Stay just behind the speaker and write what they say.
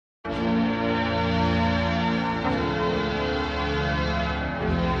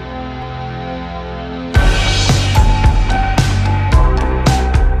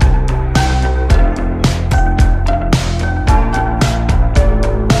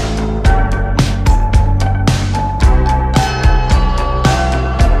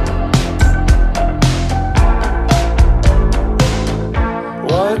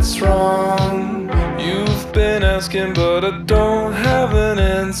asking, but I don't have an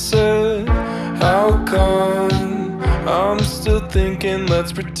answer. How come I'm still thinking,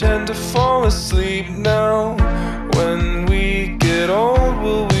 let's pretend to fall asleep now? When we get old,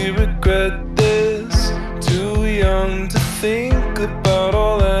 will we regret this? Too young to think about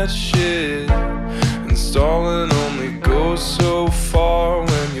all that shit. And stalling only goes so far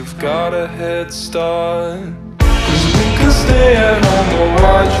when you've got a head start. Cause we could stay at home and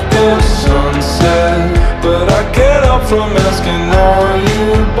watch the sunset, but I can't help from asking, are you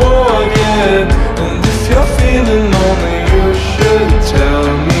bored yet? And if you're feeling lonely, you should tell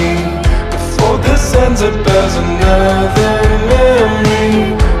me before this ends up as another memory.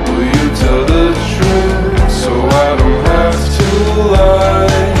 Will you tell the truth so I don't have to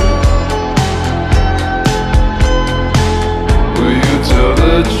lie? Will you tell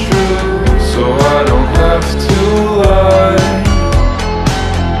the truth so I don't have to lie?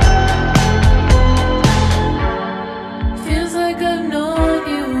 Feels like I've known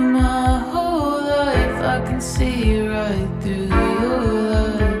you my whole life. I can see right through your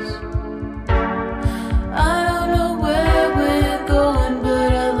lies. I don't know where we're going,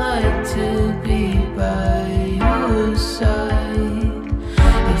 but I like to be by your side.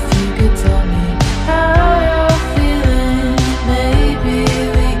 If you could tell me how you're feeling, maybe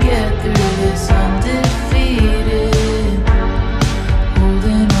we get through this undefeated.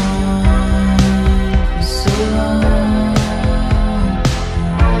 Holding on for so long.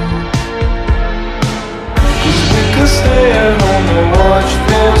 We could stay at home and watch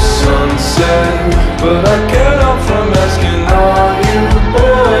the sunset, but I can't help from asking, are you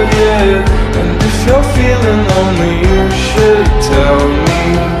bored yet? And if you're feeling lonely, you should tell me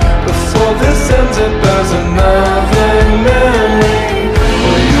before this ends up as another memory.